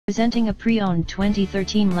Presenting a pre-owned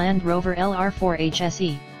 2013 Land Rover LR4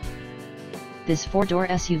 HSE. This four-door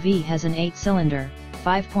SUV has an 8-cylinder,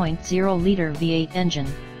 5.0-liter V8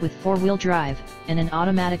 engine, with four-wheel drive, and an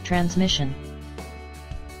automatic transmission.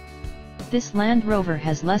 This Land Rover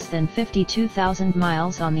has less than 52,000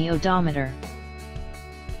 miles on the odometer.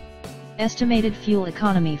 Estimated fuel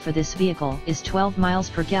economy for this vehicle is 12 miles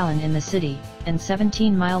per gallon in the city, and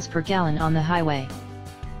 17 miles per gallon on the highway.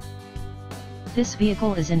 This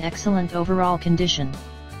vehicle is in excellent overall condition.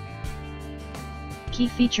 Key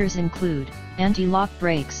features include anti-lock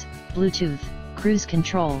brakes, Bluetooth, cruise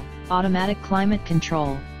control, automatic climate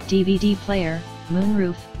control, DVD player,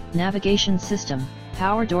 moonroof, navigation system,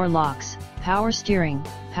 power door locks, power steering,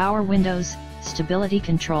 power windows, stability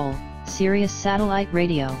control, Sirius satellite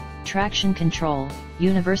radio, traction control,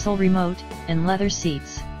 universal remote, and leather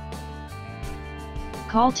seats.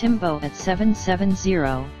 Call Timbo at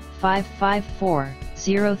 770-554-0300.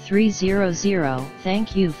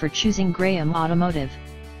 Thank you for choosing Graham Automotive.